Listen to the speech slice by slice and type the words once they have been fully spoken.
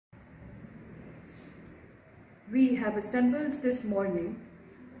we have assembled this morning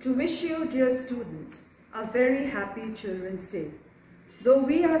to wish you, dear students, a very happy Children's Day. Though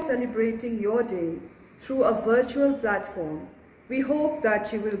we are celebrating your day through a virtual platform, we hope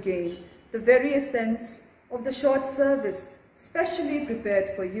that you will gain the very essence of the short service specially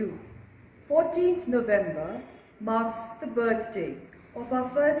prepared for you. 14th November marks the birthday of our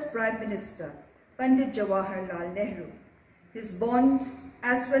first Prime Minister, Pandit Jawaharlal Nehru. His bond,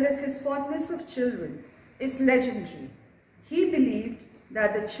 as well as his fondness of children, is legendary. He believed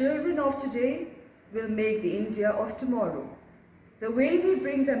that the children of today will make the India of tomorrow. The way we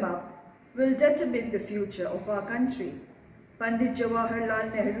bring them up will determine the future of our country. Pandit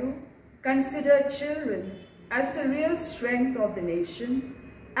Jawaharlal Nehru considered children as the real strength of the nation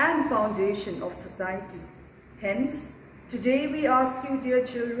and foundation of society. Hence, today we ask you, dear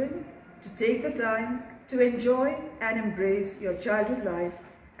children, to take the time to enjoy and embrace your childhood life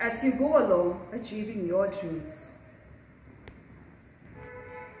as you go along achieving your dreams.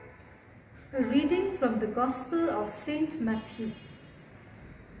 A reading from the Gospel of St. Matthew.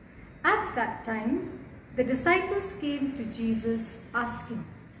 At that time, the disciples came to Jesus asking,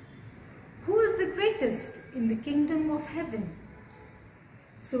 "Who is the greatest in the kingdom of heaven?"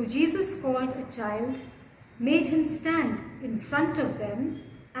 So Jesus called a child, made him stand in front of them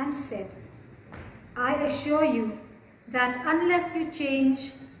and said, "I assure you that unless you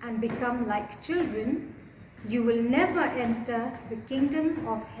change and become like children, you will never enter the kingdom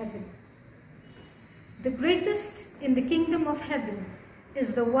of heaven. The greatest in the kingdom of heaven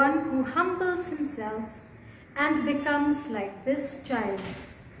is the one who humbles himself and becomes like this child.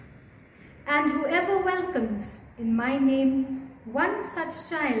 And whoever welcomes in my name one such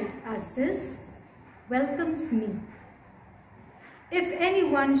child as this, welcomes me. If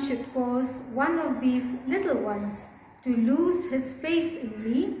anyone should cause one of these little ones to lose his faith in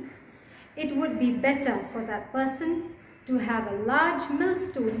me, it would be better for that person to have a large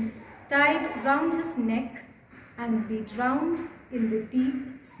millstone tied round his neck and be drowned in the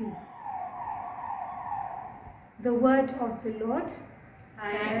deep sea." The word of the Lord.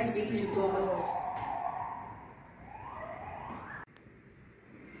 Thanks be to God.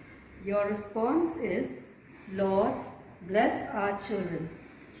 Your response is, "Lord, bless our children."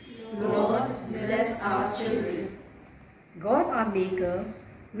 Lord, bless our children. God, our Maker,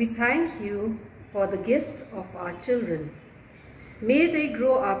 we thank you for the gift of our children. May they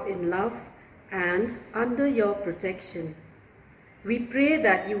grow up in love and under your protection. We pray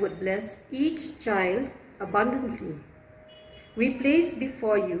that you would bless each child abundantly. We place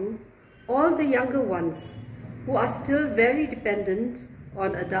before you all the younger ones who are still very dependent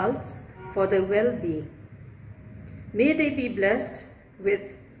on adults for their well-being. May they be blessed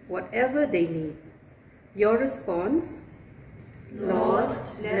with whatever they need. Your response. Lord,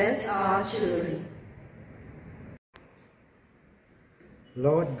 bless our children.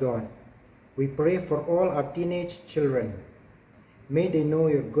 Lord God, we pray for all our teenage children. May they know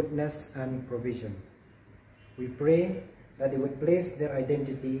your goodness and provision. We pray that they would place their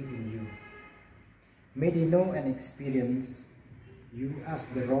identity in you. May they know and experience you as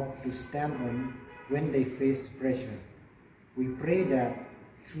the rock to stand on when they face pressure. We pray that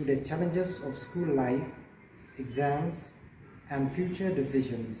through the challenges of school life, exams, and future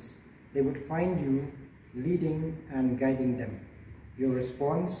decisions, they would find you leading and guiding them. Your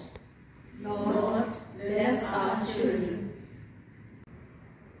response. Lord, bless our children.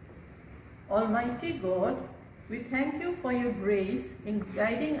 Almighty God, we thank you for your grace in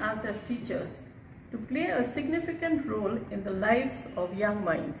guiding us as teachers to play a significant role in the lives of young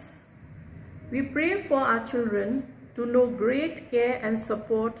minds. We pray for our children to know great care and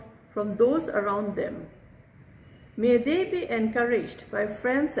support from those around them. May they be encouraged by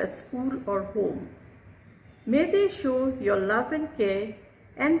friends at school or home. May they show your love and care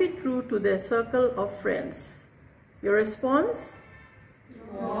and be true to their circle of friends. Your response?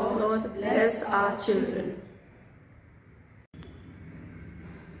 Lord, bless our children.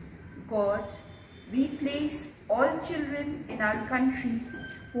 God, we place all children in our country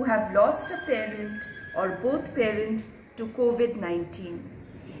who have lost a parent or both parents to COVID-19.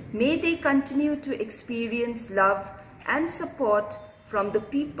 May they continue to experience love and support from the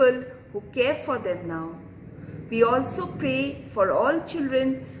people who care for them now. We also pray for all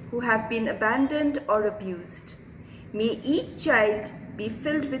children who have been abandoned or abused. May each child be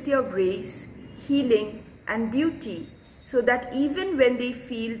filled with your grace, healing, and beauty, so that even when they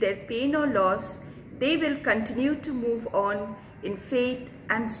feel their pain or loss, they will continue to move on in faith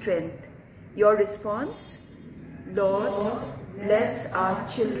and strength. Your response? Lord, bless our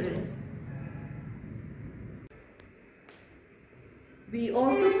children. We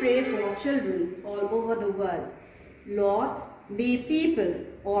also pray for children all over the world. Lord, may people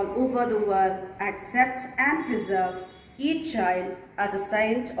all over the world accept and preserve each child as a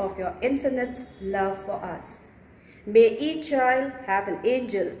sign of your infinite love for us. May each child have an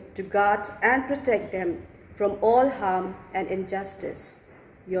angel to guard and protect them from all harm and injustice.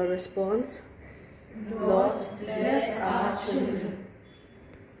 Your response? Lord, bless our children.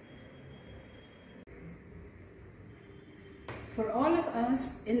 For all of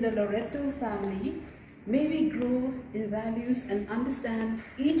us in the Loreto family, may we grow in values and understand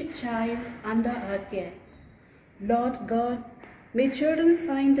each child under our care. Lord God, may children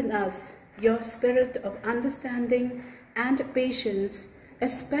find in us your spirit of understanding and patience,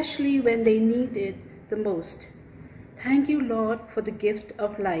 especially when they need it the most. Thank you, Lord, for the gift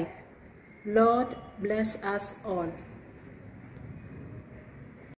of life. Lord, bless us all.